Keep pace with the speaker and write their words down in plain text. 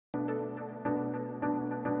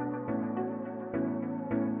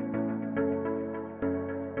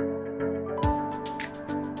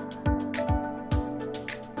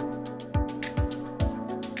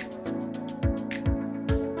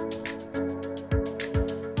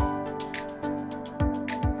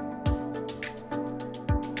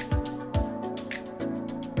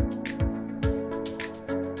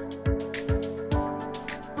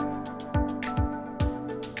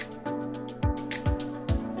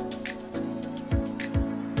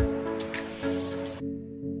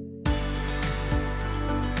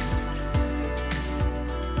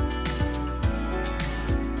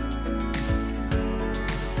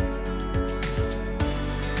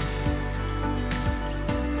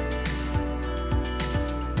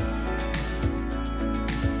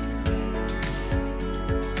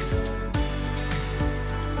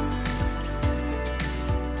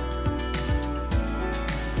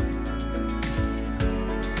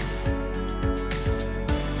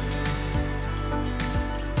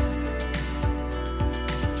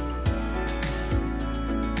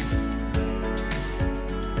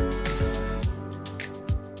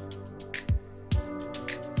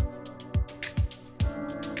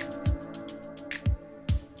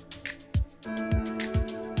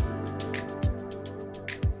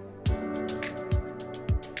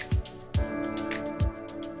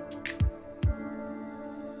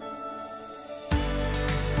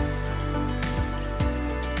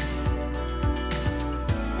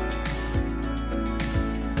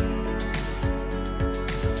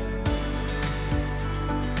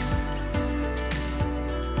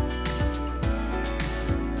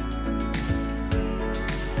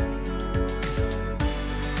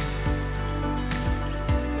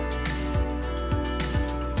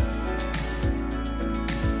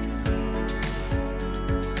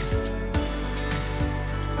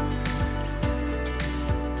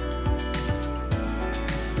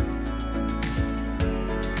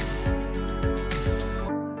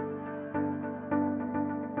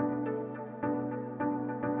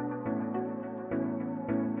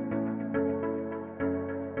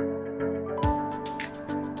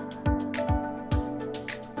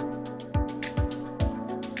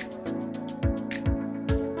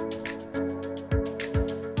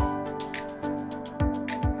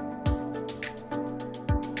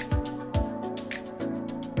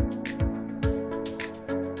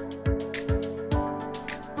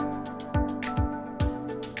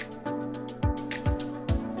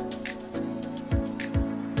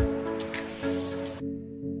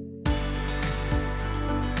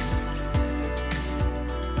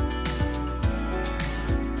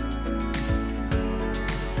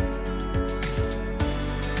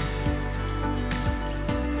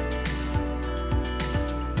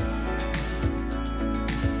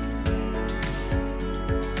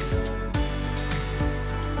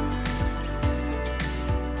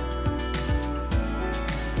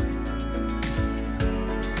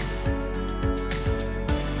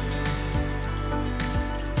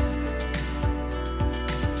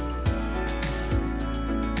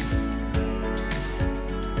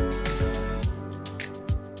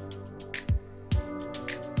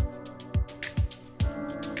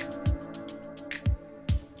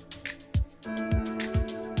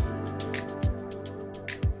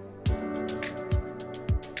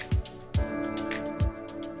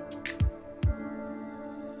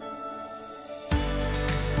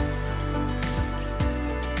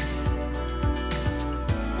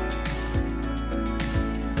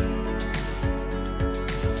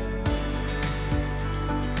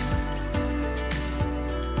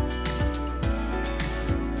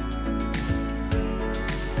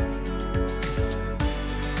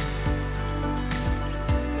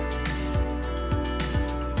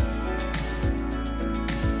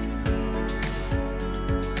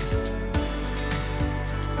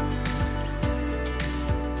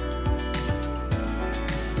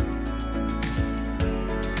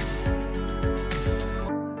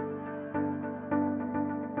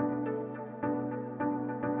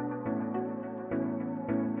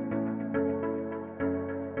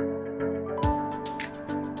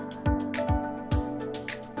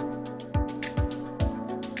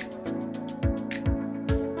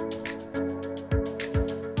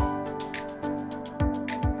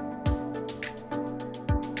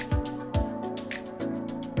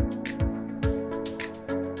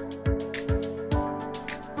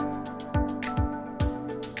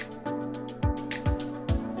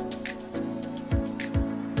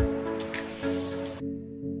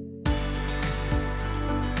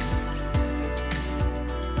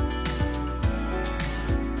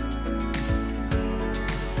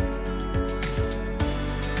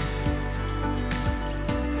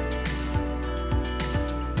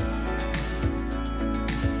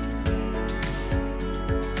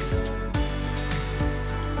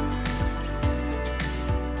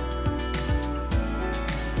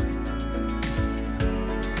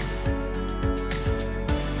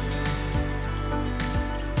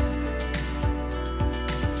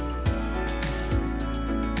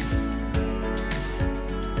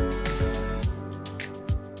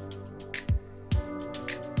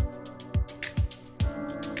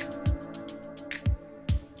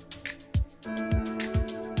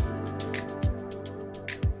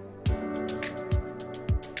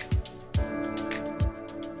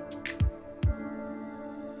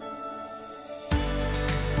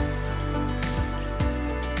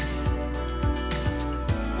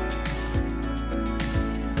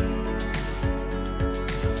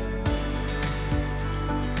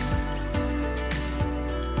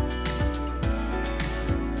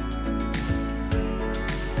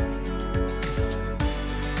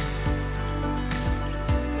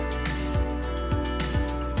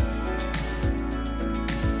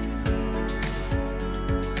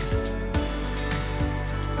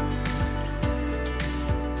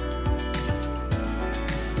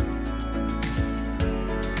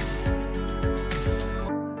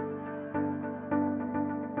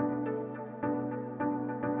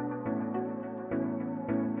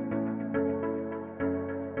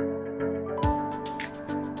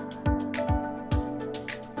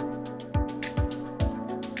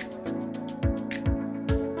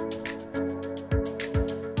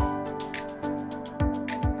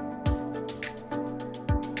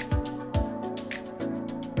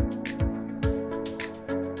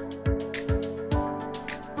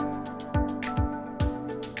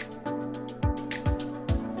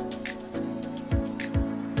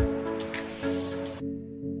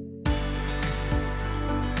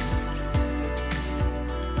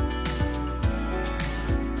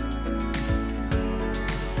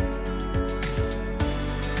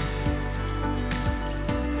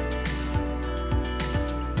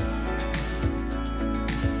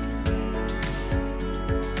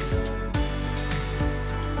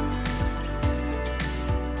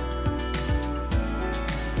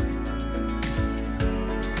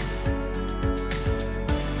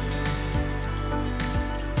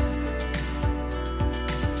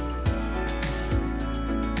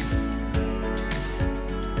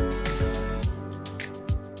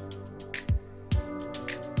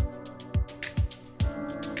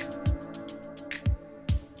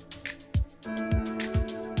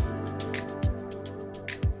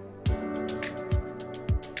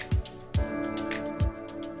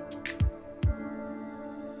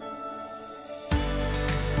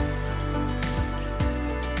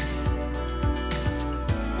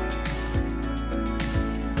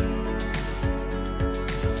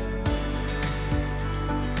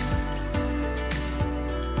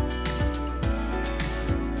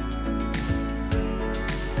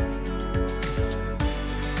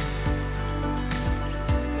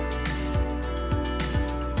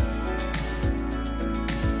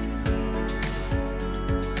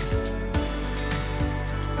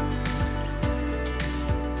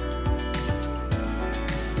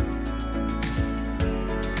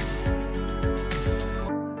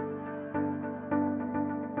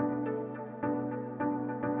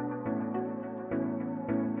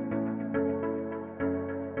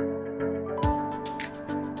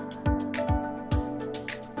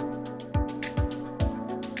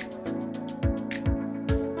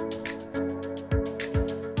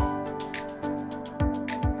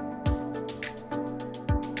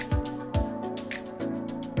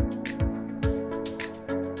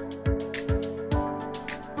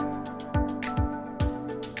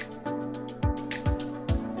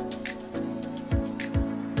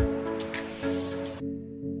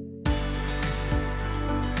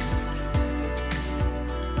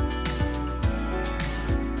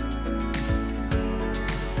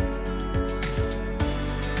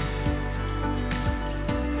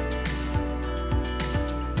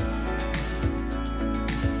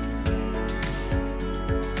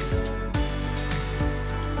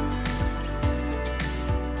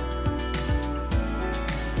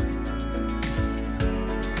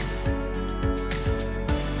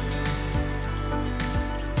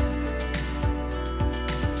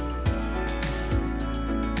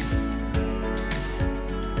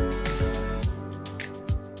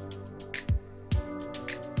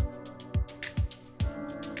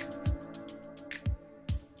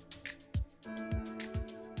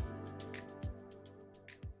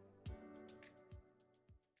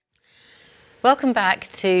Welcome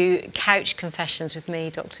back to Couch Confessions with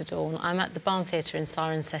me, Dr. Dawn. I'm at the Barn Theatre in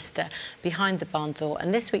Cirencester, behind the barn door,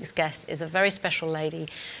 and this week's guest is a very special lady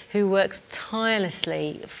who works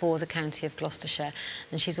tirelessly for the county of Gloucestershire,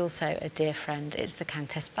 and she's also a dear friend. It's the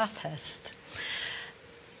Countess Bathurst.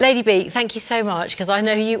 Lady B, thank you so much, because I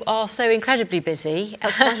know you are so incredibly busy.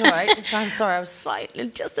 That's quite all right. I'm sorry, I was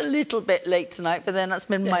just a little bit late tonight, but then that's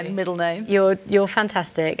been my middle name. You're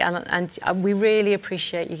fantastic, and we really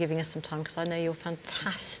appreciate you giving us some time, because I know you're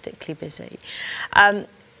fantastically busy. I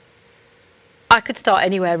could start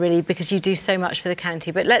anywhere, really, because you do so much for the county,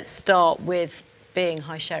 but let's start with being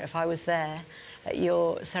High Sheriff. I was there at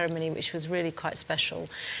your ceremony, which was really quite special.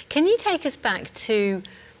 Can you take us back to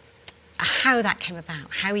how that came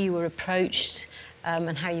about, how you were approached,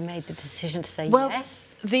 and how you made the decision to say yes?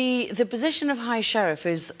 The position of High Sheriff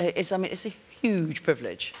is I mean, it's a huge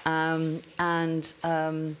privilege, and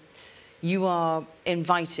you are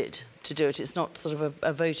invited to do it. It's not sort of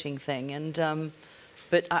a voting thing, and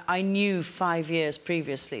but I knew 5 years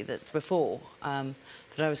previously before that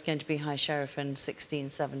I was going to be High Sheriff in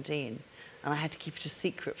 16, 17, and I had to keep it a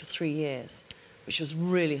secret for 3 years, which was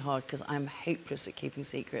really hard because I'm hopeless at keeping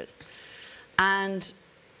secrets. And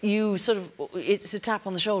you sort of, it's a tap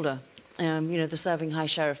on the shoulder. You know, the serving High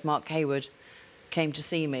Sheriff, Mark Hayward, came to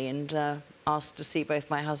see me and asked to see both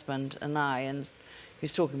my husband and I, and he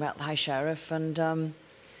was talking about the High Sheriff, and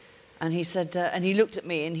he said, and he looked at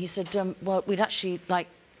me and he said, well, we'd actually like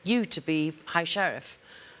you to be High Sheriff.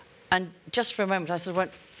 And just for a moment, I sort of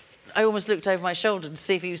went, I almost looked over my shoulder to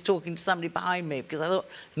see if he was talking to somebody behind me, because I thought,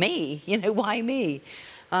 me? You know, why me?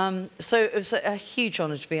 So it was a huge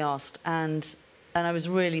honour to be asked, and I was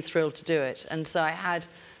really thrilled to do it. And so I had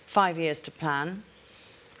 5 years to plan,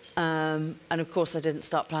 and of course I didn't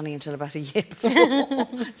start planning until about a year before.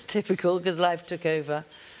 It's typical, because life took over.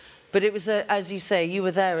 But it was, as you say, you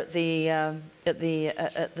were there at the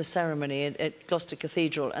ceremony at Gloucester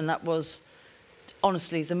Cathedral, and that was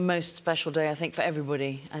honestly the most special day, I think, for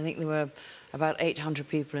everybody. I think there were about 800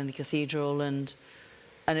 people in the cathedral, and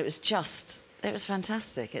it was just, it was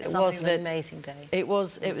fantastic. It was an amazing day. It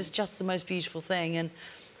was just the most beautiful thing, and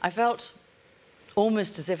I felt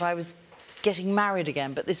almost as if I was getting married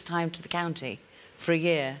again, but this time to the county for a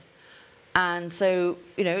year. And so,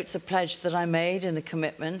 you know, it's a pledge that I made and a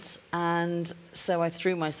commitment, and so I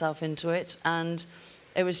threw myself into it, and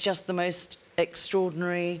it was just the most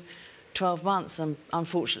extraordinary 12 months, and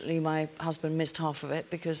unfortunately my husband missed half of it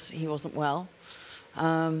because he wasn't well.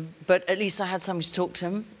 But at least I had something to talk to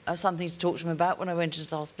him about when I went into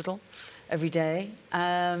the hospital every day.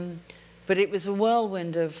 But it was a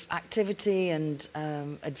whirlwind of activity and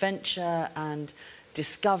adventure and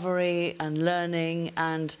discovery and learning,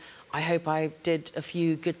 and I hope I did a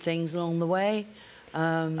few good things along the way.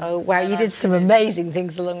 Oh, wow, you did some amazing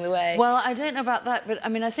things along the way. Well, I don't know about that, but I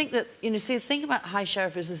mean, I think that, you know, see, the thing about High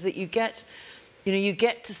Sheriff is that you get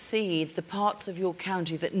to see the parts of your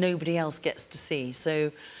county that nobody else gets to see.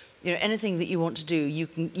 So, you know, anything that you want to do, you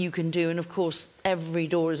can do, and of course, every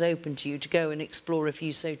door is open to you to go and explore if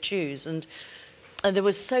you so choose. And there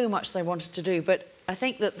was so much that I wanted to do, but I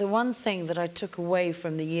think that the one thing that I took away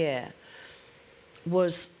from the year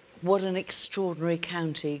was what an extraordinary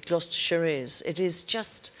county Gloucestershire is. It is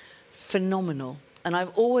just phenomenal. And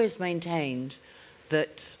I've always maintained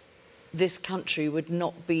that this country would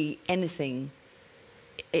not be anything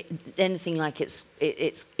like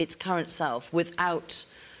its current self without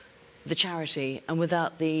the charity and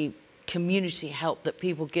without the community help that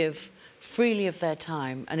people give freely of their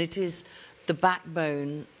time. And it is the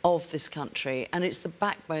backbone of this country, and it's the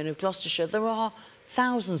backbone of Gloucestershire. There are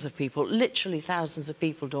thousands of people, literally thousands of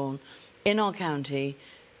people, Dawn, in our county,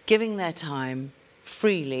 giving their time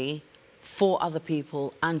freely for other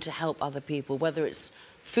people and to help other people, whether it's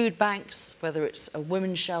food banks, whether it's a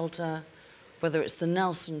women's shelter, whether it's the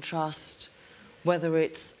Nelson Trust, whether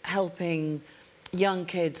it's helping young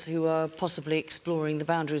kids who are possibly exploring the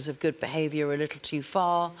boundaries of good behaviour a little too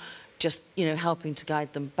far, just, you know, helping to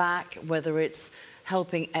guide them back, whether it's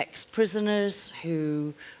helping ex-prisoners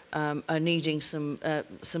who are needing some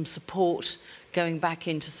support going back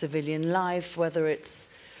into civilian life, whether it's,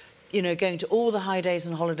 you know, going to all the high days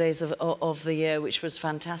and holidays of the year, which was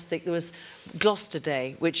fantastic. There was Gloucester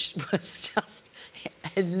Day, which was just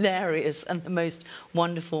hilarious and the most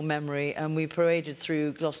wonderful memory, and we paraded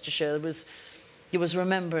through Gloucestershire. It was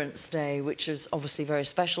Remembrance Day, which was obviously very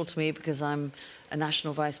special to me because I'm a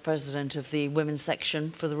national vice president of the women's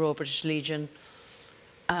section for the Royal British Legion.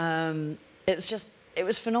 It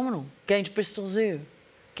was phenomenal. Going to Bristol Zoo,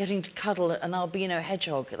 getting to cuddle an albino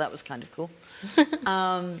hedgehog, that was kind of cool.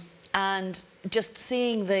 And just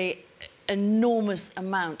seeing the enormous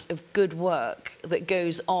amount of good work that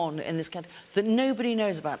goes on in this country that nobody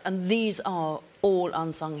knows about. And these are all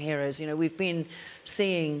unsung heroes. You know, we've been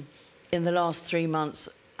seeing in the last 3 months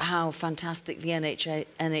how fantastic the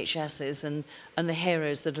NHS is and the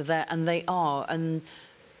heroes that are there, and they are.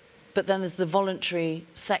 But then there's the voluntary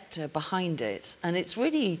sector behind it. And it's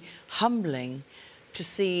really humbling to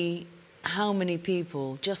see how many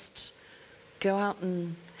people just go out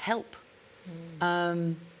and help.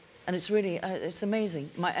 And it's really, it's amazing.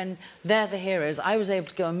 And they're the heroes. I was able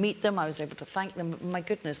to go and meet them. I was able to thank them. My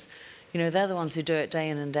goodness, you know, they're the ones who do it day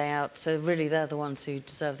in and day out. So really, they're the ones who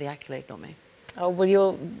deserve the accolade, not me. Oh,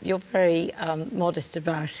 well, you're very modest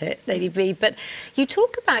about it, Lady B. But you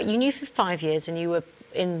talk about, you knew for 5 years and you were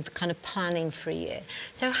in kind of planning for a year.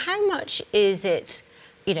 So how much is it,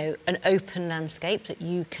 you know, an open landscape that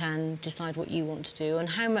you can decide what you want to do, and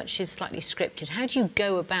how much is slightly scripted? How do you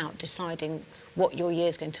go about deciding what your year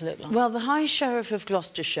is going to look like? Well, the High Sheriff of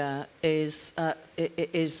Gloucestershire is,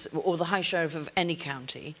 or the High Sheriff of any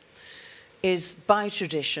county, is by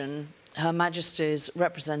tradition Her Majesty's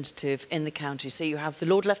representative in the county. So you have the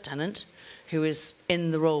Lord Lieutenant, who is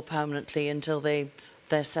in the role permanently until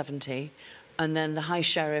they're 70, and then the High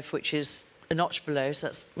Sheriff, which is a notch below, so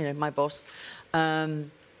that's, you know, my boss,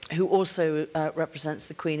 who also represents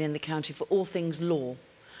the Queen in the county for all things law.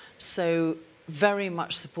 So very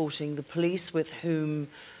much supporting the police, with whom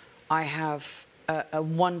I have a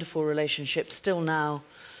wonderful relationship still now,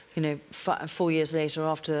 you know, 4 years later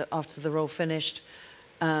after the role finished,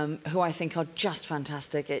 who I think are just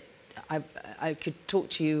fantastic. I could talk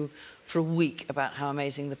to you for a week about how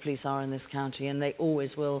amazing the police are in this county, and they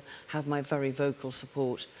always will have my very vocal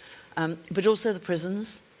support. But also the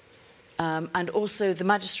prisons, and also the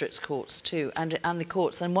magistrates' courts too, and the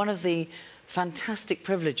courts. And one of the fantastic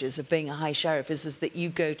privileges of being a High Sheriff is that you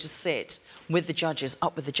go to sit with the judges,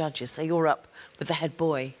 up with the judges. So you're up with the head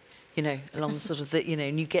boy, you know, along sort of the, you know,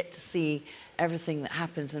 and you get to see everything that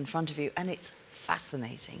happens in front of you, and it's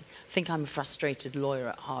fascinating. I think I'm a frustrated lawyer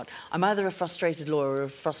at heart. I'm either a frustrated lawyer or a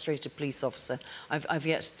frustrated police officer. I've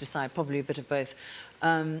yet to decide, probably a bit of both.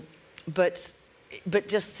 But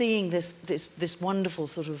just seeing this wonderful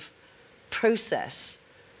sort of process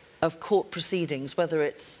of court proceedings, whether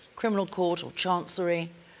it's criminal court or chancery,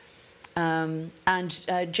 and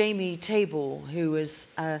Jamie Tabor, who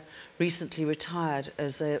was recently retired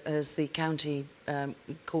as the county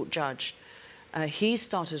court judge, he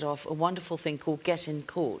started off a wonderful thing called Get in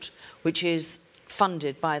Court, which is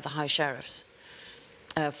funded by the High Sheriff's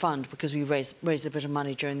fund, because we raise a bit of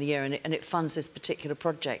money during the year, and it funds this particular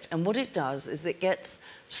project. And what it does is it gets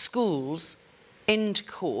schools into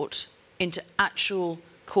court, into actual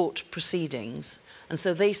court proceedings, and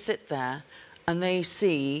so they sit there and they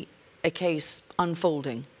see a case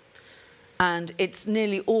unfolding. And it's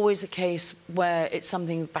nearly always a case where it's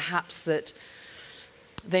something perhaps that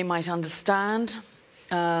they might understand,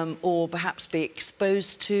 or perhaps be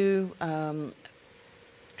exposed to,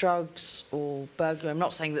 drugs or burglary. I'm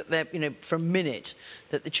not saying that they're, you know, for a minute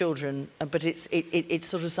that the children, but it's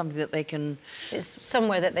sort of something that they can. It's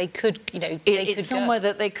somewhere that they could, you know, it's somewhere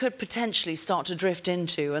that they could potentially start to drift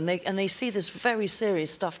into, and they see this very serious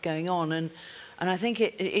stuff going on, and I think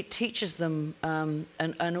it teaches them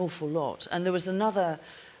an awful lot. And there was another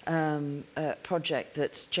project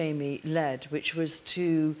that Jamie led, which was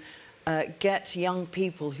to get young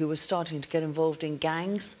people who were starting to get involved in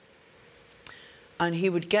gangs, and he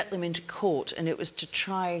would get them into court, and it was to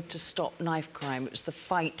try to stop knife crime. It was the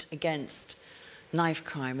fight against knife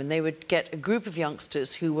crime, and they would get a group of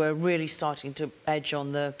youngsters who were really starting to edge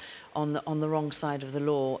on the wrong side of the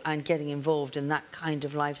law and getting involved in that kind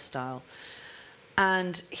of lifestyle.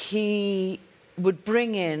 And he would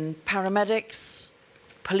bring in paramedics,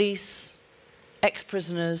 police,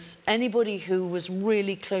 ex-prisoners, anybody who was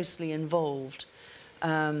really closely involved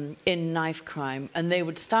in knife crime, and they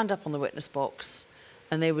would stand up on the witness box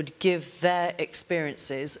and they would give their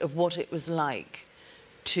experiences of what it was like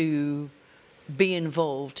to be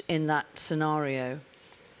involved in that scenario.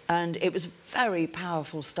 And it was very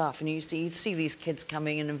powerful stuff. And you see these kids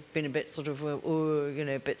coming in and have been a bit sort of, you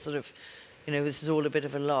know, a bit sort of, you know, this is all a bit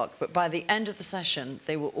of a lark. But by the end of the session,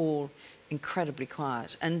 they were all incredibly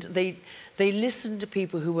quiet. And they listened to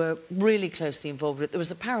people who were really closely involved with it. There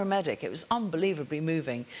was a paramedic. It was unbelievably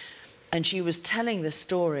moving. And she was telling the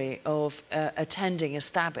story of attending a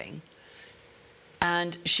stabbing.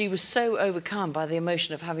 And she was so overcome by the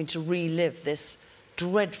emotion of having to relive this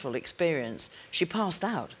dreadful experience, she passed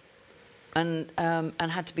out. and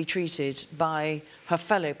had to be treated by her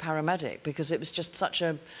fellow paramedic because it was just such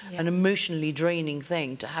an emotionally draining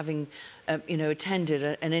thing to having, you know,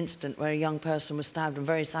 attended an incident where a young person was stabbed and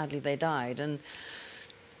very sadly they died. And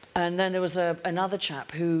then there was another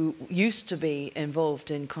chap who used to be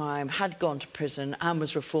involved in crime, had gone to prison and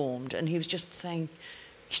was reformed, and he was just saying,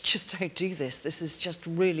 you just don't do this. This is just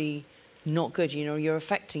really not good. You know, you're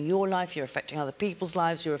affecting your life, you're affecting other people's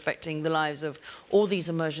lives, you're affecting the lives of all these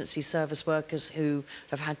emergency service workers who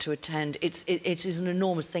have had to attend. It is an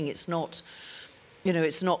enormous thing. It's not, you know,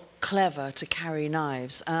 it's not clever to carry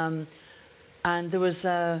knives. And there was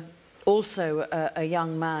also a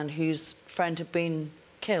young man whose friend had been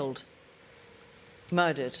killed,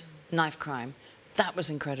 murdered, knife crime. That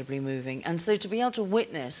was incredibly moving. And so to be able to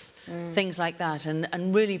witness things like that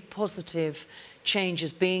and really positive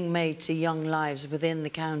changes being made to young lives within the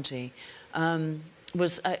county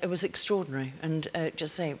was extraordinary, and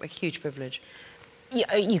just say a huge privilege.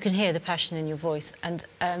 You can hear the passion in your voice, and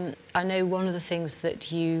I know one of the things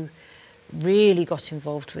that you really got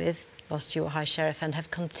involved with whilst you were High Sheriff and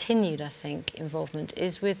have continued, I think, involvement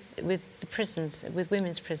is with the prisons, with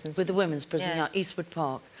women's prisons. With the women's prison, yes. Yeah, Eastwood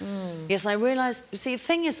Park. Yes, I realised, you see, the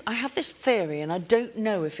thing is, I have this theory and I don't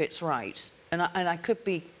know if it's right, and I could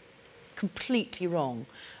be completely wrong,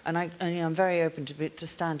 and I'm very open to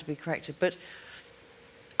stand to be corrected, but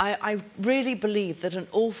I really believe that an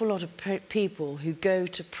awful lot of people who go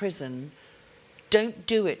to prison don't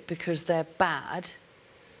do it because they're bad.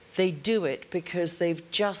 They do it because they've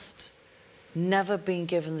just never been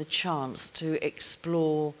given the chance to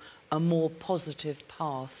explore a more positive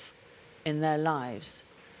path in their lives.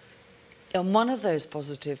 And one of those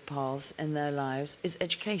positive paths in their lives is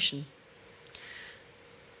education.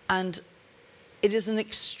 And it is an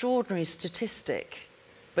extraordinary statistic,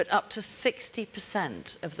 but up to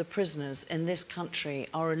 60% of the prisoners in this country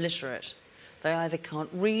are illiterate. They either can't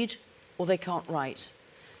read or they can't write.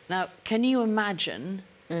 Now, can you imagine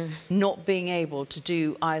not being able to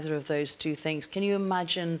do either of those two things? Can you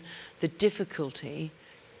imagine the difficulty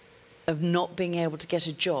of not being able to get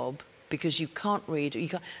a job because you can't read? Or you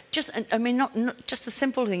can't, just, I mean, not just the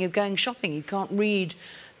simple thing of going shopping. You can't read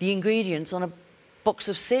the ingredients on a box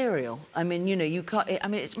of cereal. I mean, you know, you can't. I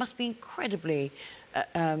mean, it must be incredibly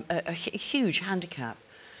a huge handicap.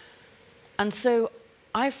 And so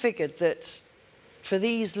I figured that for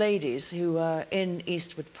these ladies who are in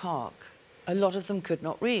Eastwood Park, a lot of them could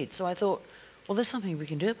not read. So I thought, well, there's something we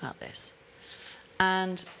can do about this.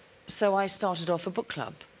 And so I started off a book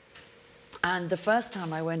club. And the first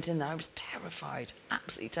time I went in there, I was terrified,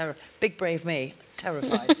 absolutely terrified. Big brave me,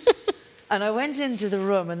 terrified. And I went into the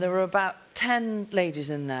room, and there were about 10 ladies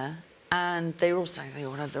in there, and they were all saying, they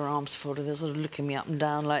all had their arms folded, they were sort of looking me up and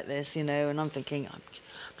down like this, you know, and I'm thinking, I'm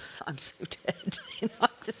so dead, you know,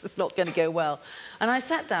 this is not going to go well. And I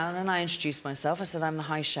sat down and I introduced myself. I said, I'm the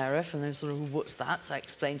High Sheriff, and they were sort of, what's that? So I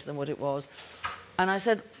explained to them what it was. And I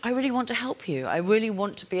said, I really want to help you. I really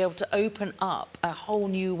want to be able to open up a whole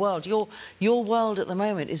new world. Your world at the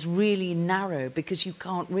moment is really narrow because you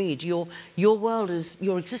can't read. Your world is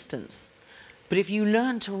your existence. But if you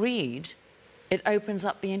learn to read, it opens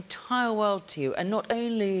up the entire world to you. And not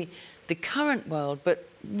only the current world, but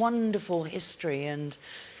wonderful history and,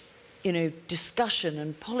 you know, discussion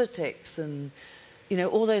and politics and, you know,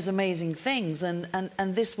 all those amazing things. And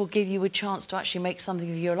this will give you a chance to actually make something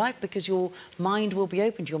of your life because your mind will be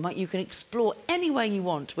open to your mind. You can explore anywhere you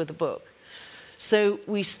want with a book. So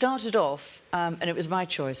we started off, and it was my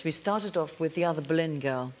choice, we started off with The Other Boleyn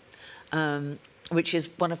Girl, which is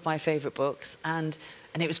one of my favourite books. And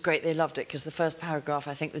it was great, they loved it, because the first paragraph,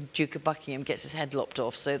 I think the Duke of Buckingham gets his head lopped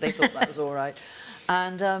off, so they thought that was all right.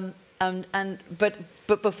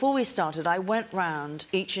 But before we started, I went round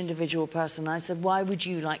each individual person and I said, why would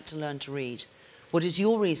you like to learn to read? What is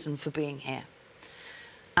your reason for being here?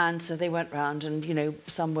 And so they went round and, you know,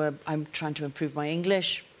 some were, I'm trying to improve my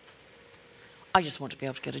English. I just want to be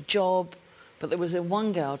able to get a job. But there was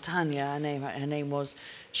one girl, Tanya, her name was,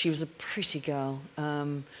 she was a pretty girl,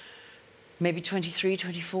 maybe 23,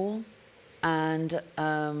 24. And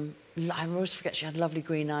I always forget, she had lovely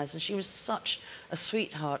green eyes, and she was such a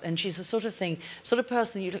sweetheart. And she's the sort of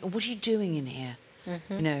person you look, what are you doing in here?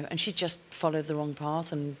 Mm-hmm. You know, and she just followed the wrong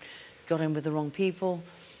path and got in with the wrong people.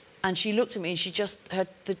 And she looked at me, and she just,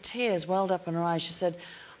 the tears welled up in her eyes. She said,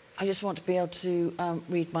 I just want to be able to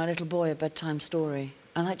read my little boy a bedtime story.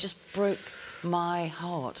 And that just broke my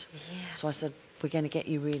heart. Yeah. So I said, we're going to get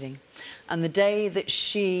you reading. And the day that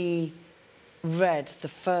she read the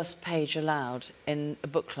first page aloud in a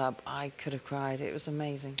book club, I could have cried. It was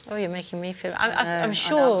amazing. Oh, you're making me feel... I'm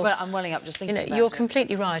sure... I'm welling up just thinking about it. You're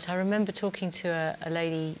completely right. I remember talking to a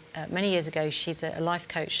lady many years ago. She's a life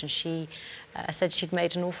coach, and she said she'd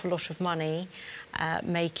made an awful lot of money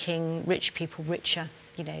making rich people richer,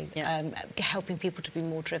 you know, helping people to be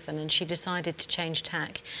more driven, and she decided to change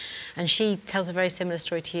tack. And she tells a very similar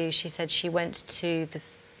story to you. She said she went to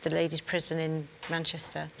the ladies' prison in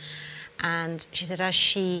Manchester, and she said as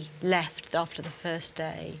she left after the first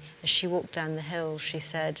day, as she walked down the hill, she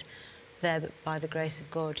said, there, but by the grace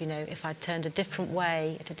of God, you know, if I'd turned a different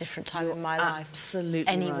way at a different time in my life,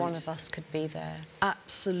 any one of us could be there.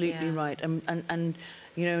 Absolutely right. And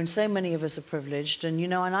you know, and so many of us are privileged, and you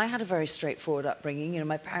know, and I had a very straightforward upbringing. You know,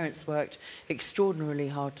 my parents worked extraordinarily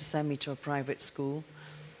hard to send me to a private school,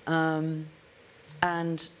 and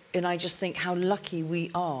I just think how lucky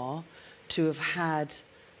we are to have had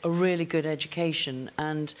a really good education.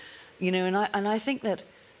 And you know, and I think that,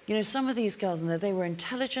 you know, some of these girls, and they were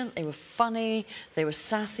intelligent, they were funny, they were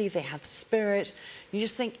sassy, they had spirit. You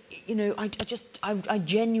just think, you know, I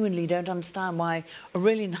genuinely don't understand why a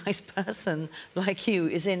really nice person like you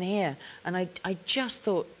is in here. And I just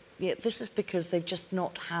thought, yeah, this is because they've just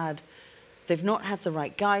not had, they've not had the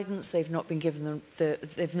right guidance, they've not been given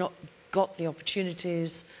they've not got the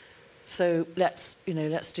opportunities. So let's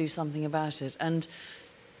do something about it.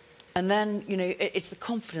 And then, you know, it's the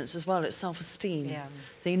confidence as well, it's self-esteem. Yeah.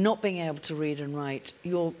 So you're not being able to read and write,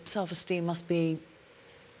 your self-esteem must be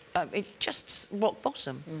just rock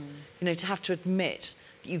bottom. You know, to have to admit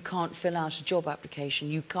that you can't fill out a job application,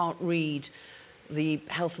 you can't read the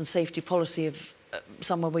health and safety policy of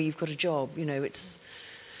somewhere where you've got a job. You know, it's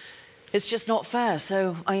just not fair.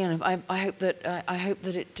 So I hope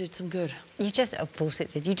that it did some good. You just, of course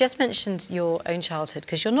it did. You just mentioned your own childhood,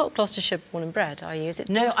 because you're not Gloucestershire born and bred, are you? Is it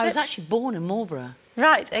No, Dorset? I was actually born in Marlborough.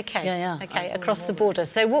 Right. Okay. Yeah. Okay, across the border.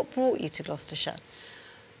 So what brought you to Gloucestershire?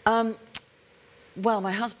 Well,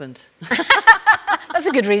 my husband. That's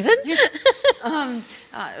a good reason. It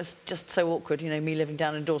was just so awkward, you know, me living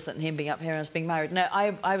down in Dorset and him being up here and us being married. No,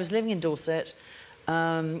 I was living in Dorset,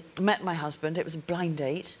 met my husband. It was a blind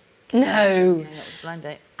date. No. Yeah, it was a blind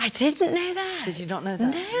date. I didn't know that. Did you not know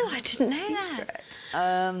that? No, I didn't know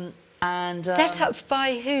that. Set up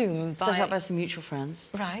by whom? Set up by some mutual friends.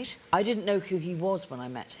 Right. I didn't know who he was when I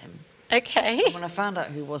met him. Okay. And when I found out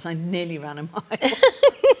who he was, I nearly ran a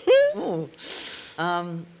mile.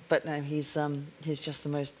 But no, he's just the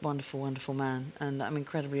most wonderful, wonderful man, and I'm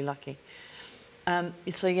incredibly lucky.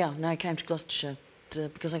 So yeah, now I came to Gloucestershire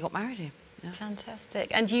because I got married here. Yeah. Fantastic.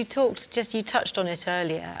 And you touched on it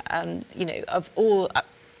earlier, you know, of all a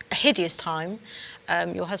hideous time,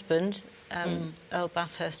 your husband, Earl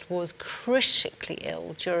Bathurst, was critically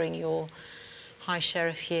ill during your High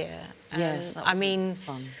Sheriff year. Yes, that was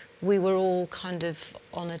fun. We were all kind of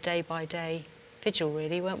on a day-by-day vigil,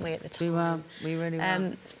 really, weren't we, at the time? We really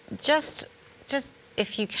were. Just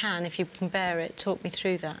if you can bear it, talk me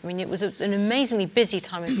through that. I mean, it was an amazingly busy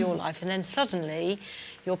time of your life, and then suddenly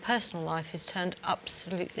your personal life is turned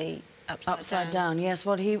absolutely upside down. Yes,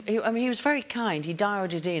 well, he was very kind. He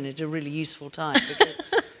dialed it in at a really useful time, because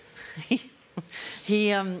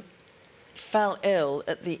he fell ill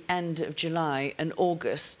at the end of July, and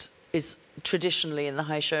August is traditionally in the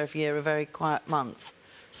High Sheriff year a very quiet month.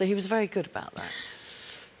 So he was very good about that.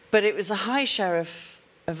 But it was a High Sheriff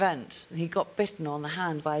event. He got bitten on the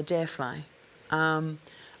hand by a deerfly. And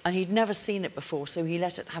he'd never seen it before, so he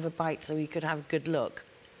let it have a bite so he could have a good look.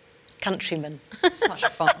 Countryman. Such a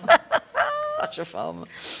farmer. Such a farmer.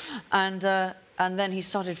 And then he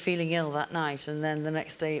started feeling ill that night, and then the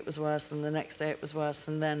next day it was worse, and the next day it was worse,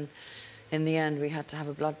 and then in the end we had to have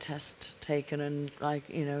a blood test taken, and I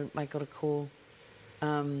got a call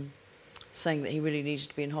saying that he really needed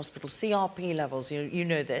to be in hospital. CRP levels, you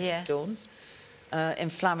know this, yes. Dawn.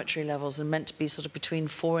 Inflammatory levels are meant to be sort of between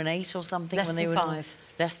 4 and 8 or something. Less than 5.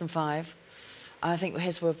 Less than 5. I think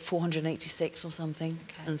his were 486 or something.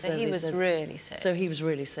 Okay. And so he was really sick. So he was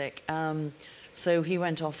really sick. So he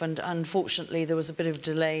went off, and unfortunately there was a bit of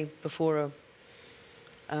delay before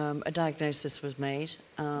a diagnosis was made,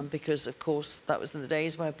 because of course that was in the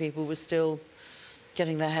days where people were still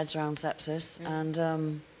getting their heads around sepsis.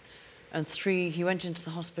 And he went into the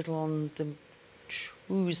hospital on the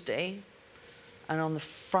Tuesday, and on the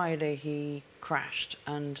Friday he crashed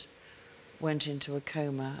and went into a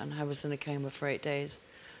coma, and I was in a coma for 8 days.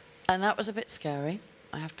 And that was a bit scary,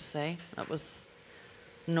 I have to say. That was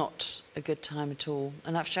not a good time at all.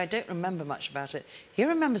 And actually I don't remember much about it. He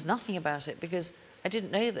remembers nothing about it, because I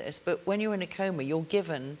didn't know this, but when you're in a coma, you're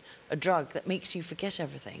given a drug that makes you forget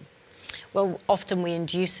everything. well, often we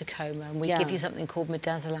induce a coma and we Yeah. give you something called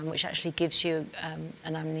midazolam, which actually gives you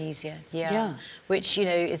an amnesia. Yeah. Yeah. Which, you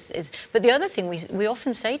know, is... But the other thing we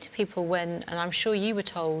often say to people when, and I'm sure you were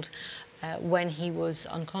told when he was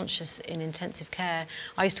unconscious in intensive care.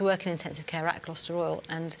 I used to work in intensive care at Gloucester Royal,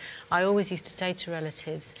 and I always used to say to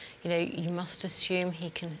relatives, you know, you must assume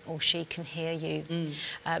he can or she can hear you,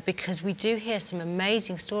 because we do hear some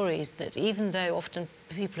amazing stories that even though often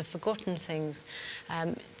people have forgotten things,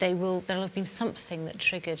 there'll have been something that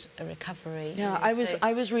triggered a recovery. Yeah, you know,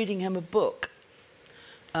 I was reading him a book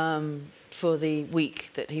for the week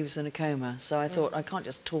that he was in a coma. So I thought, I can't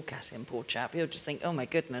just talk at him, poor chap. He'll just think, oh my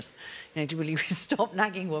goodness, you know, will you stop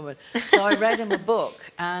nagging, woman? So I read him a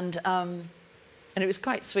book, and it was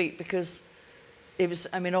quite sweet because it was,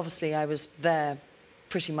 I mean, obviously I was there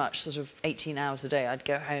pretty much sort of 18 hours a day. I'd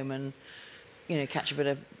go home and, you know, catch a bit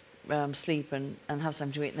of sleep and have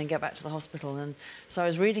something to eat and then get back to the hospital. And so I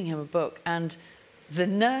was reading him a book, and the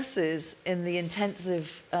nurses in the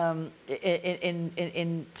intensive, in the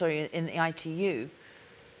ITU,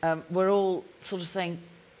 were all sort of saying,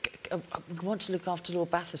 we want to look after Lord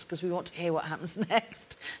Bathurst because we want to hear what happens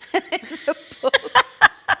next in the book.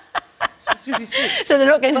 It's really sweet. So they're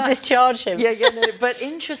not going to discharge him. Yeah, no, but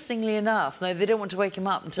interestingly enough, no, they don't want to wake him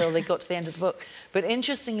up until they got to the end of the book, but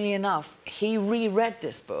interestingly enough, he reread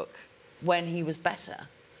this book when he was better.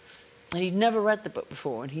 And he'd never read the book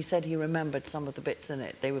before, and he said he remembered some of the bits in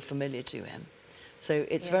it. They were familiar to him. So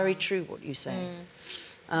it's very true what you say.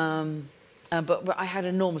 But I had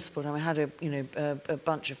enormous support. I had a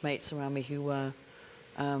bunch of mates around me who were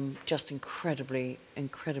just incredibly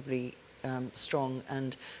strong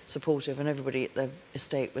and supportive, and everybody at the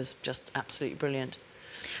estate was just absolutely brilliant.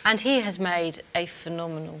 And he has made a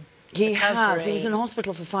phenomenal He recovery. has. He was in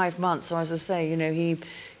hospital for 5 months. So as I say, you know, he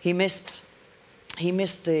missed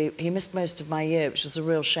most of my year, which was a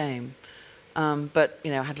real shame. But,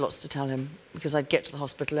 you know, I had lots to tell him because I'd get to the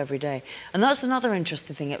hospital every day. And that's another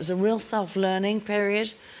interesting thing. It was a real self-learning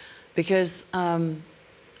period because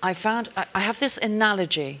I found... I have this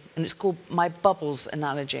analogy, and it's called my bubbles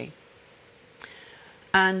analogy.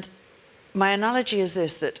 And my analogy is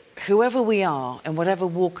this, that whoever we are in whatever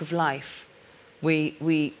walk of life,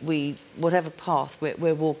 whatever path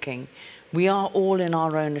we're walking, we are all in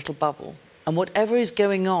our own little bubble. And whatever is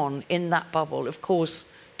going on in that bubble, of course,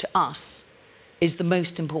 to us, is the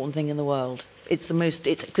most important thing in the world. It's the most,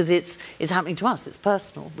 because it's happening to us, it's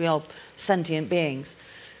personal. We are sentient beings.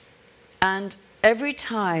 And every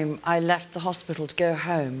time I left the hospital to go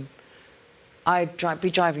home, I'd be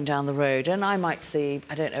driving down the road and I might see,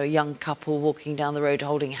 I don't know, a young couple walking down the road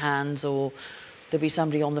holding hands, or there'd be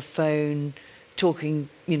somebody on the phone talking,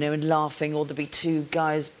 you know, and laughing, or there'd be two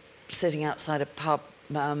guys sitting outside a pub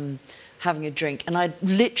having a drink, and I'd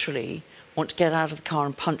literally want to get out of the car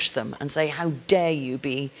and punch them and say, how dare you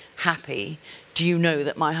be happy? Do you know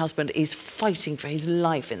that my husband is fighting for his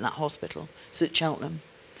life in that hospital? It's at Cheltenham.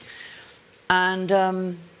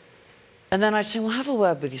 And then I'd say, well, have a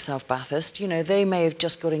word with yourself, Bathurst. You know, they may have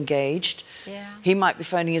just got engaged. Yeah. He might be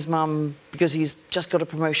phoning his mum because he's just got a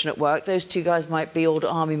promotion at work. Those two guys might be old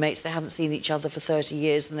army mates. They haven't seen each other for 30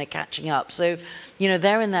 years and they're catching up. So, you know,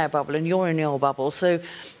 they're in their bubble and you're in your bubble. So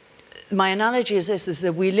my analogy is this, is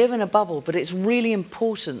that we live in a bubble, but it's really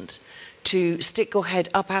important to stick your head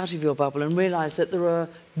up out of your bubble and realise that there are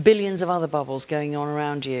billions of other bubbles going on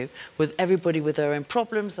around you, with everybody with their own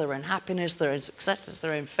problems, their own happiness, their own successes,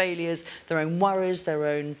 their own failures, their own worries, their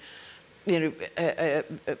own, you know,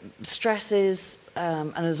 stresses,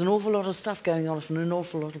 and there's an awful lot of stuff going on from an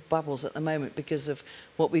awful lot of bubbles at the moment because of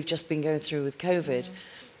what we've just been going through with COVID.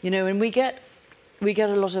 You know, and we get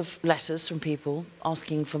a lot of letters from people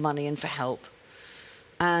asking for money and for help.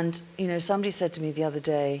 And, you know, somebody said to me the other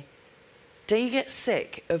day, do you get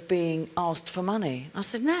sick of being asked for money? I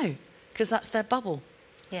said, no, because that's their bubble.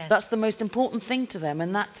 Yes. That's the most important thing to them,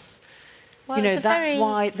 and that's, Well, you know, it's that's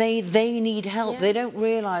why they need help. Yeah. They don't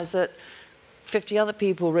realise that 50 other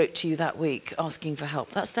people wrote to you that week asking for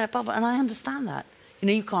help. That's their bubble, and I understand that. You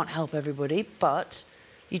know, you can't help everybody, but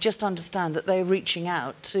you just understand that they're reaching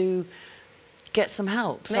out to get some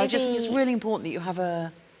help. So I just think it's really important that you have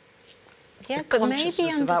a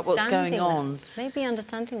consciousness about what's going on. Maybe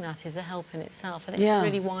understanding that is a help in itself. I think it's a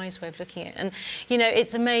really wise way of looking at it. And, you know,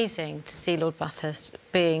 it's amazing to see Lord Bathurst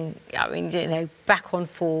being, I mean, you know, back on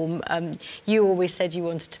form. You always said you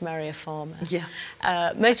wanted to marry a farmer. Yeah.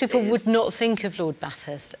 Most people would not think of Lord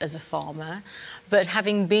Bathurst as a farmer, but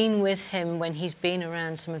having been with him when he's been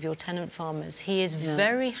around some of your tenant farmers, he is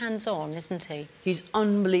very hands-on, isn't he? He's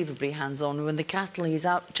unbelievably hands-on. When the cattle, he's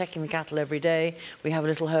out checking the cattle every day. We have a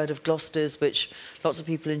little herd of Gloucesters, which lots of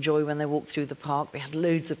people enjoy when they walk through the park. We had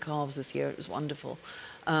loads of calves this year. It was wonderful.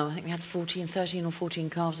 I think we had 13 or 14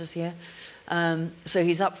 calves this year. So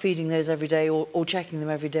he's up feeding those every day or checking them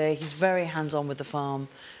every day. He's very hands-on with the farm.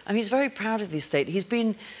 And he's very proud of the estate. He's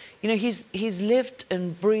been, you know, he's lived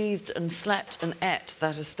and breathed and slept and ate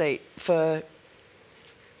that estate for,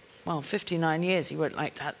 well, 59 years. He won't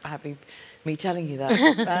like to have me telling you that.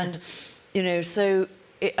 And, you know, so,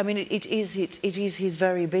 I mean, it is his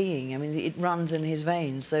very being. I mean, it runs in his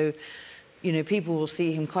veins. So, you know, people will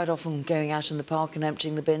see him quite often going out in the park and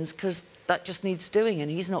emptying the bins because that just needs doing, and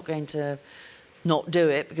he's not going to not do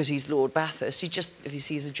it because he's Lord Bathurst. He just, if he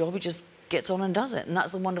sees a job, he just gets on and does it. And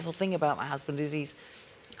that's the wonderful thing about my husband, is he's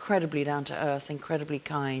incredibly down to earth, incredibly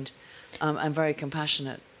kind, and very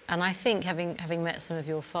compassionate. And I think having met some of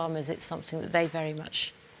your farmers, it's something that they very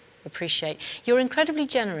much appreciate. You're incredibly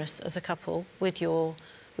generous as a couple with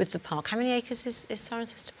the park. How many acres is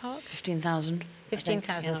Cirencester Park? 15,000.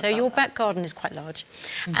 15,000. So your back garden is quite large,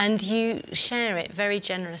 and you share it very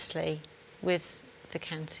generously with the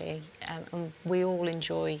county, and we all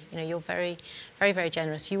enjoy. You know, you're very, very, very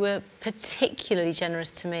generous. You were particularly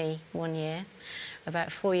generous to me one year,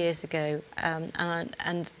 about 4 years ago,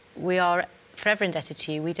 and we are forever indebted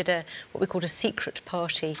to you. We did what we called a secret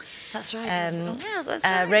party. That's right. Yes, that's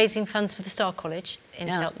right. Raising funds for the Star College in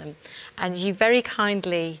Cheltenham, and you very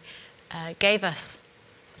kindly gave us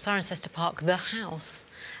Cirencester Park, the house,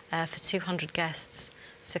 for 200 guests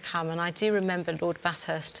to come. And I do remember Lord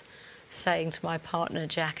Bathurst saying to my partner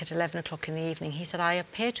Jack at 11 o'clock in the evening, he said, "I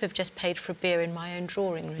appear to have just paid for a beer in my own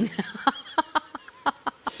drawing room."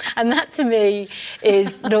 And that to me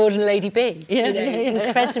is Lord and Lady B.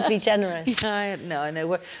 Incredibly generous. I know. I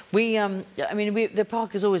mean, the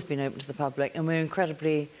park has always been open to the public, and we're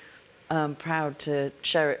incredibly proud to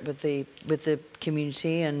share it with the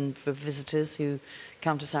community and for visitors who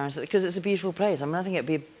come to Cirencester, because it's a beautiful place. I mean, I think it'd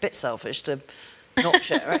be a bit selfish to not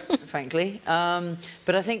share it, frankly.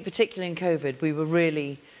 But I think particularly in COVID, we were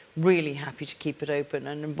really, really happy to keep it open.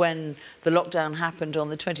 And when the lockdown happened on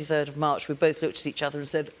the 23rd of March, we both looked at each other and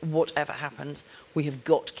said, whatever happens, we have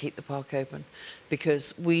got to keep the park open,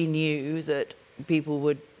 because we knew that people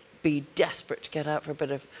would be desperate to get out for a bit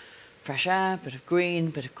of fresh air, a bit of green, a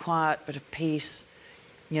bit of quiet, a bit of peace.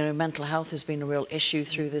 You know, mental health has been a real issue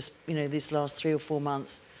through this, you know, these last 3 or 4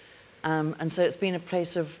 months. And so it's been a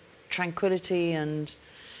place of tranquility and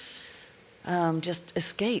just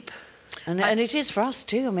escape. And it is for us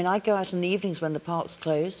too. I mean, I go out in the evenings when the park's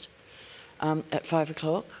closed at 5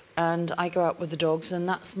 o'clock, and I go out with the dogs, and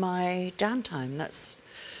that's my downtime. That's,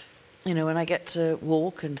 you know, when I get to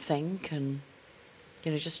walk and think and,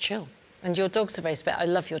 you know, just chill. And your dogs are very special. I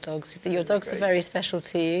love your dogs. Your dogs are very special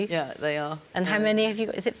to you. Yeah, they are. And how many have you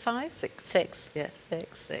got? Is it 5? 6. 6. Yes.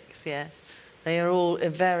 6. 6, yes. They are all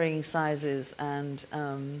varying sizes and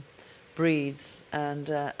breeds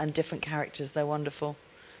and different characters. They're wonderful.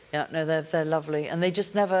 Yeah, no, they're lovely. And they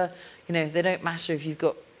just never, you know, they don't matter if you've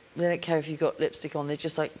got, they don't care if you've got lipstick on. They're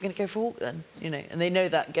just like, we're going to go for a walk then, you know. And they know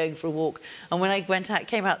that, going for a walk. And when I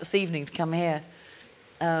came out this evening to come here,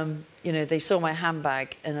 you know, they saw my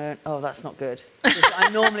handbag and I went, oh, that's not good. I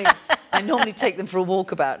normally take them for a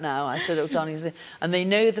walkabout now. I said, oh, darling, and they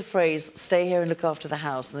know the phrase, stay here and look after the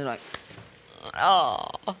house. And they're like,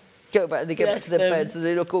 oh, go back to their beds and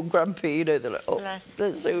they look all grumpy, you know, they're like, oh,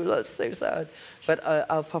 that's so sad. But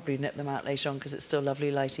I'll probably nip them out later on because it's still a lovely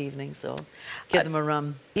light evening, so I'll give them a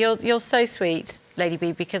run. You're so sweet, Lady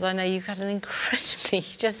B, because I know you've had an incredibly,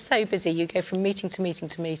 just so busy. You go from meeting to meeting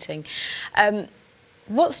to meeting.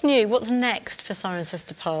 What's new? What's next for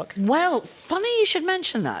Cirencester Park? Well, funny you should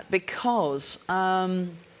mention that, because,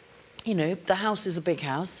 you know, the house is a big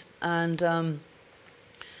house, and...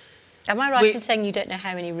 Am I right in saying you don't know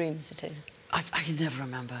how many rooms it is? I can never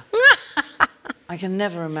remember. I can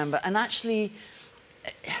never remember. And actually,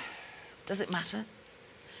 does it matter?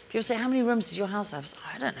 People say, how many rooms does your house have?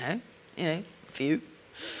 I don't know, you know, a few.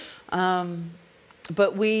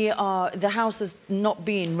 But the house has not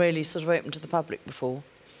been really sort of open to the public before.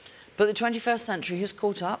 But the 21st century has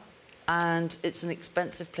caught up, and it's an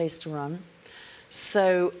expensive place to run.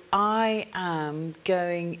 So I am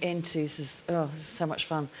going into, this is so much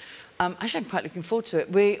fun. Actually, I'm quite looking forward to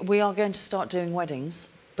it. We are going to start doing weddings,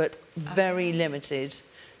 but very limited.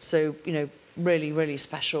 So, you know, really, really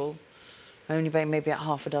special I only bake maybe at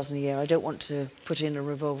half a dozen a year. I don't want to put in a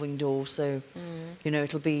revolving door, so you know,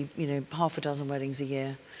 it'll be, you know, half a dozen weddings a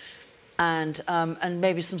year, and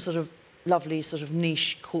maybe some sort of lovely sort of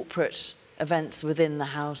niche corporate events within the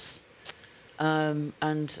house,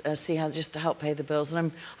 and see how, just to help pay the bills.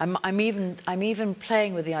 And I'm even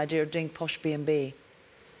playing with the idea of doing posh B&B.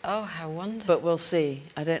 Oh, how wonderful. But we'll see.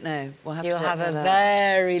 I don't know. We'll have You'll to work have a that out.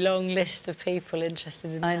 very long list of people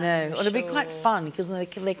interested in that. I know. Well, it'll be quite sure. fun because they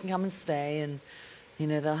can come and stay, and you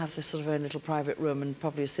know, they'll have this sort of own little private room and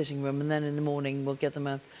probably a sitting room, and then in the morning we'll give them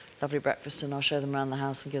a lovely breakfast and I'll show them around the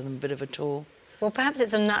house and give them a bit of a tour. Well, perhaps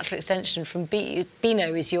it's a natural extension from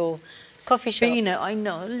Beano is your coffee shop. Beano, I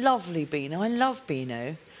know, lovely Beano. I love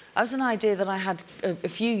Beano. That was an idea that I had a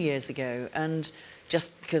few years ago, and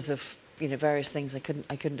just because of, you know, various things I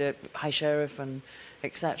couldn't do it, High Sheriff and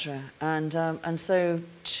etc. And so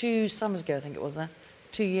 2 summers ago, I think it was,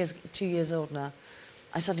 2 years old now,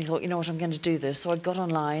 I suddenly thought, you know what, I'm going to do this. So I got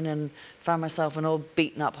online and found myself an old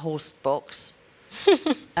beaten up horse box.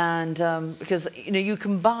 And because, you know, you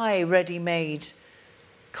can buy ready-made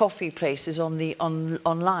coffee places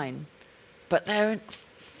online, but they're a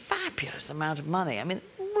fabulous amount of money. I mean,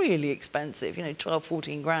 really expensive, you know, 12,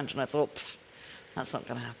 14 grand. And I thought, that's not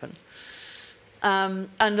going to happen. And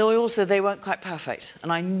they weren't quite perfect.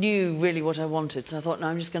 And I knew really what I wanted. So I thought, no,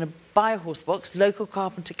 I'm just going to buy a horse box. Local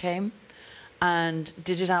carpenter came and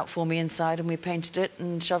did it out for me inside, and we painted it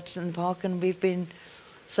and shoved it in the park, and we've been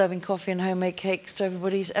serving coffee and homemade cakes to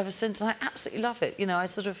everybody ever since. And I absolutely love it. You know, I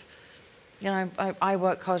sort of, you know, I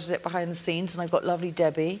work hard at it behind the scenes, and I've got lovely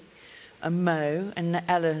Debbie and Mo, and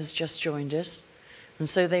Ella has just joined us. And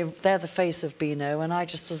so they're the face of Beano, and I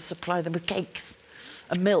just sort of supply them with cakes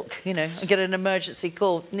and milk, you know. I get an emergency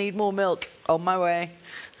call, need more milk, on my way.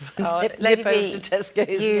 Oh, nip over to Tesco's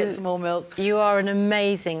and get some more milk. You are an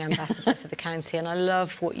amazing ambassador for the county, and I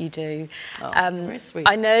love what you do. Oh, very sweet.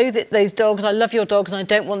 I know that those dogs, I love your dogs, and I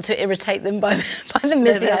don't want to irritate them by the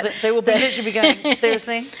mizzet. They will literally be going,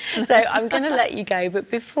 seriously? So I'm going to let you go, but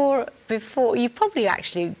before you probably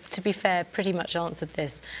actually, to be fair, pretty much answered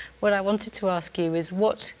this. What I wanted to ask you is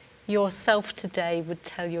what yourself today would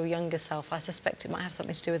tell your younger self. I suspect it might have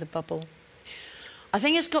something to do with a bubble. I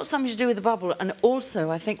think it's got something to do with the bubble, and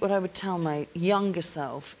also I think what I would tell my younger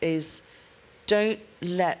self is don't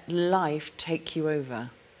let life take you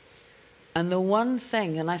over. And the one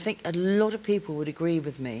thing, and I think a lot of people would agree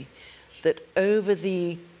with me, that over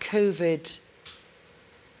the COVID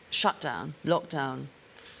shutdown, lockdown,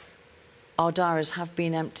 our diaries have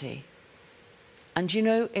been empty. And you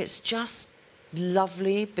know, it's just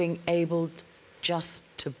lovely being able just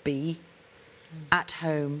to be at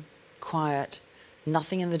home, quiet,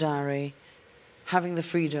 nothing in the diary, having the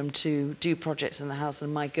freedom to do projects in the house,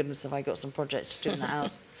 and my goodness, have I got some projects to do in the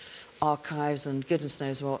house, archives and goodness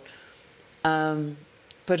knows what.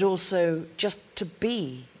 But also just to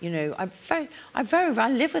be, you know, I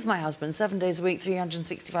live with my husband 7 days a week,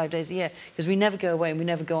 365 days a year, because we never go away and we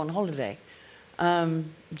never go on holiday.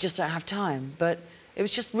 Just don't have time. But it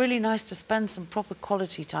was just really nice to spend some proper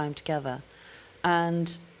quality time together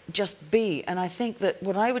and just be. And I think that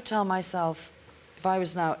what I would tell myself, if I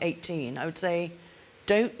was now 18, I would say,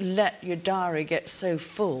 don't let your diary get so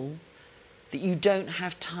full that you don't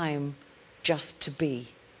have time just to be.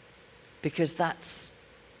 Because that's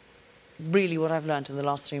really what I've learned in the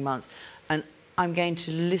last 3 months. And I'm going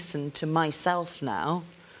to listen to myself now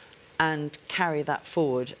and carry that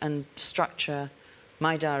forward and structure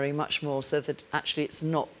my diary much more so that actually it's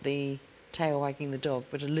not the tail wagging the dog,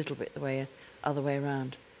 but a little bit the other way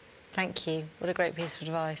around. Thank you. What a great piece of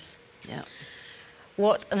advice. Yeah.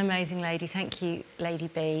 What an amazing lady. Thank you, Lady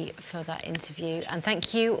B, for that interview. And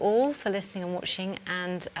thank you all for listening and watching.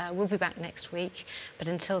 And we'll be back next week. But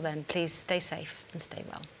until then, please stay safe and stay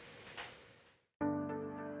well.